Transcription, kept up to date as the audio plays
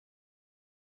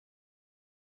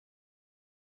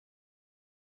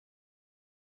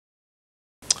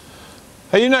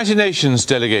A United Nations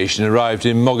delegation arrived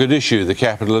in Mogadishu, the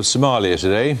capital of Somalia,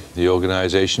 today. The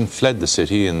organisation fled the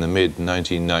city in the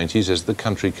mid-1990s as the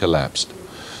country collapsed.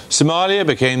 Somalia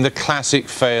became the classic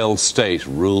failed state,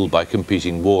 ruled by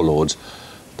competing warlords.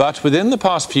 But within the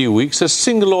past few weeks, a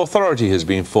single authority has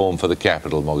been formed for the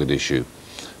capital, Mogadishu.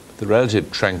 The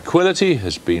relative tranquility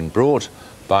has been brought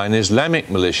by an Islamic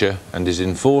militia and is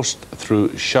enforced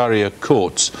through Sharia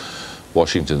courts.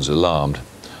 Washington's alarmed.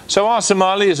 So are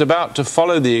Somalis about to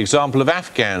follow the example of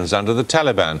Afghans under the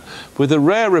Taliban? With a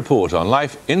rare report on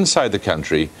life inside the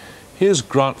country, here's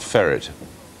Grant Ferret.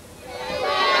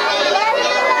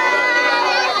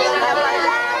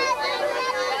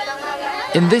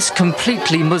 In this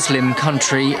completely Muslim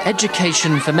country,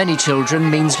 education for many children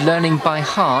means learning by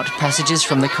heart passages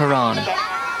from the Quran.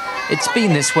 It's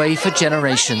been this way for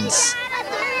generations.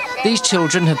 These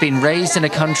children have been raised in a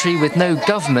country with no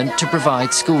government to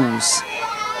provide schools.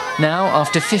 Now,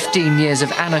 after 15 years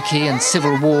of anarchy and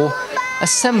civil war, a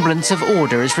semblance of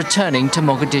order is returning to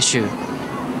Mogadishu.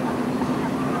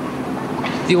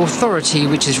 The authority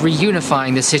which is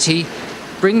reunifying the city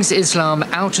brings Islam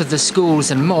out of the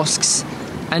schools and mosques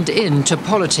and into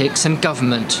politics and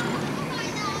government.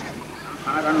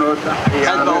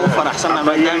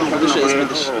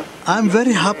 I'm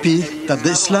very happy that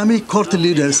the Islamic Court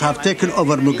leaders have taken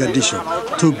over Mogadishu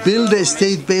to build a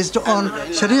state based on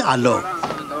Sharia law.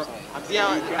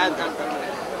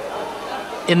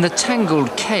 In the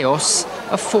tangled chaos,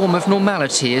 a form of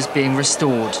normality is being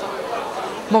restored.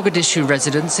 Mogadishu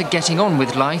residents are getting on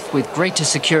with life with greater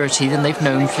security than they've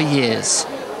known for years.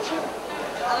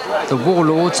 The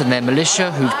warlords and their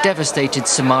militia, who've devastated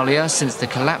Somalia since the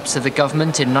collapse of the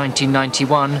government in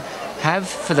 1991, have,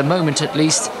 for the moment at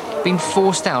least, been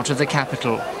forced out of the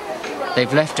capital.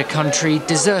 They've left a country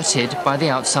deserted by the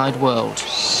outside world.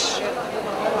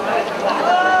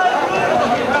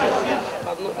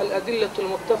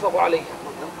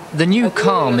 The new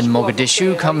calm in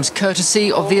Mogadishu comes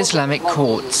courtesy of the Islamic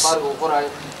Courts.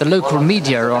 The local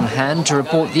media are on hand to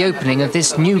report the opening of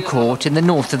this new court in the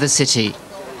north of the city.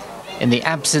 In the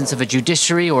absence of a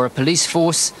judiciary or a police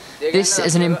force, this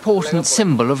is an important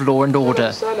symbol of law and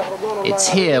order. It's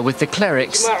here with the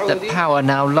clerics that power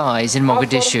now lies in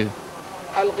Mogadishu.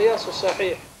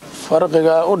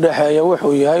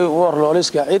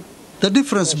 The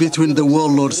difference between the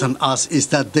warlords and us is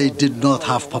that they did not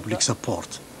have public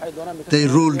support. They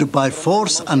ruled by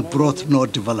force and brought no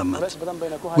development.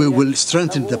 We will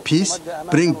strengthen the peace,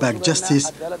 bring back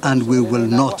justice, and we will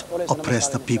not oppress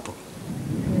the people.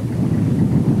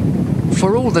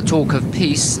 For all the talk of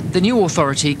peace, the new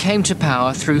authority came to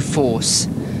power through force.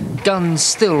 Guns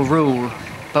still rule,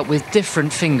 but with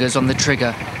different fingers on the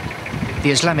trigger. The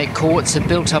Islamic courts have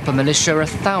built up a militia of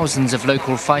thousands of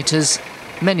local fighters,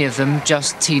 many of them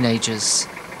just teenagers.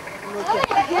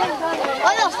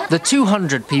 The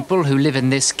 200 people who live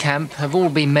in this camp have all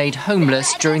been made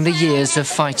homeless during the years of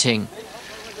fighting.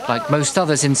 Like most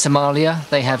others in Somalia,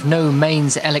 they have no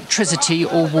mains electricity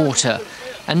or water,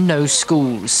 and no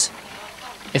schools.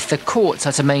 If the courts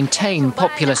are to maintain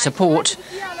popular support,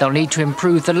 they'll need to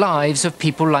improve the lives of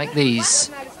people like these.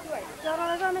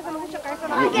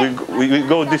 We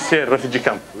go this year, refugee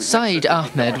camp. Saeed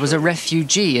Ahmed was a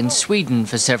refugee in Sweden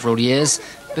for several years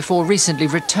before recently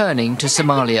returning to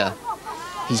Somalia.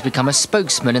 He's become a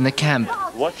spokesman in the camp.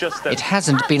 It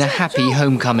hasn't been a happy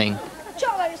homecoming.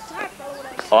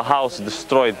 Our house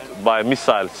destroyed by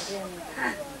missiles.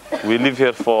 We live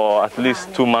here for at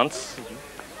least 2 months.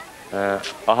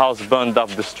 Our house burned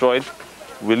up, destroyed.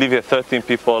 We live here 13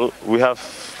 people. We have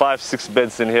 5-6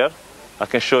 beds in here. I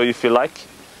can show you if you like.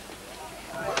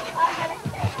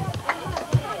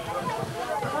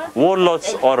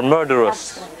 Warlords are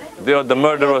murderers. They are the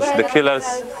murderers, the killers.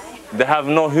 They have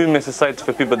no human society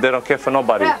for people. They don't care for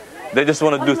nobody. They just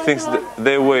want to do things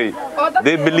their way.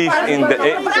 They believe in the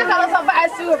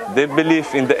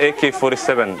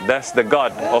AK-47. That's the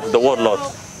god of the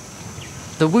warlords.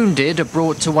 The wounded are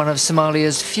brought to one of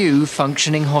Somalia's few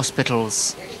functioning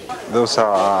hospitals.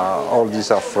 All these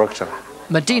are fractured.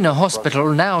 Medina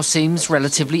Hospital now seems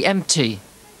relatively empty.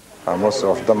 Most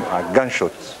of them are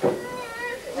gunshots.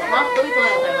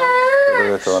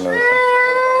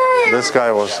 This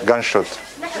guy was gunshot.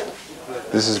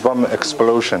 This is bomb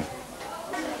explosion.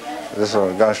 These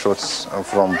are gunshots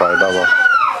from Baidaba.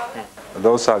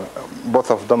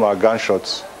 Both of them are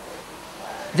gunshots.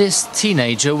 This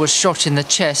teenager was shot in the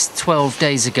chest 12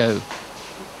 days ago.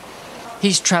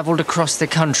 He's travelled across the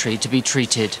country to be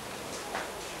treated.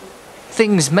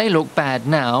 Things may look bad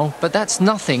now, but that's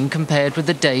nothing compared with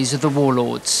the days of the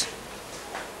warlords.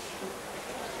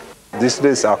 These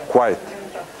days are quiet.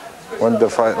 When the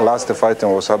last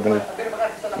fighting was happening,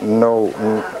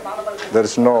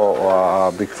 there's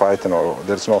no big fighting, or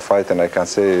there's no fighting. I can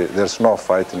say there's no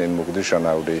fighting in Mogadishu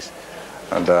nowadays.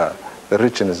 And the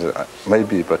region is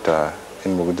maybe, but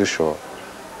in Mogadishu,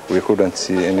 we couldn't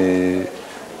see any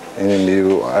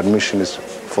new admissions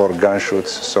for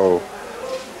gunshots. So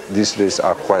these days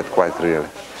are quite real.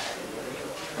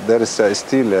 There is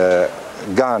still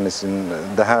guns in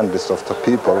the hands of the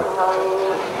people.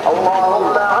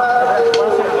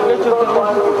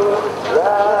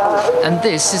 And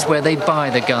this is where they buy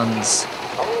the guns.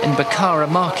 In Bukhara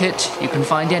market, you can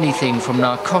find anything from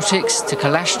narcotics to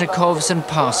Kalashnikovs and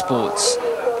passports.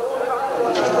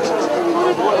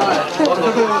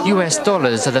 US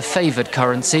dollars are the favoured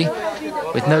currency.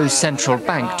 With no central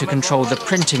bank to control the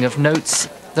printing of notes,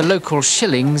 the local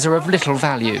shillings are of little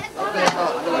value.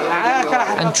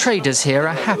 And traders here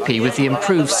are happy with the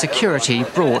improved security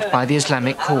brought by the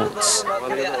Islamic Courts.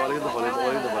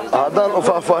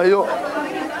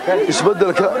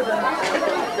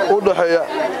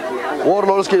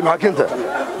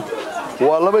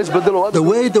 The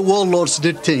way the warlords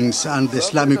did things and the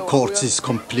Islamic Courts is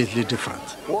completely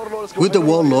different. With the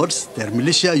warlords, their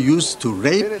militia used to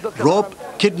rape, rob,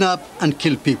 kidnap and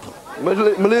kill people.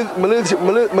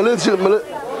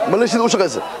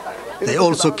 They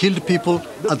also killed people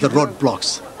at the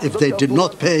roadblocks if they did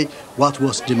not pay what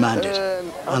was demanded.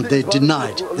 And they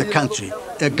denied the country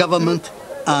a government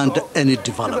and any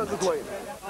development.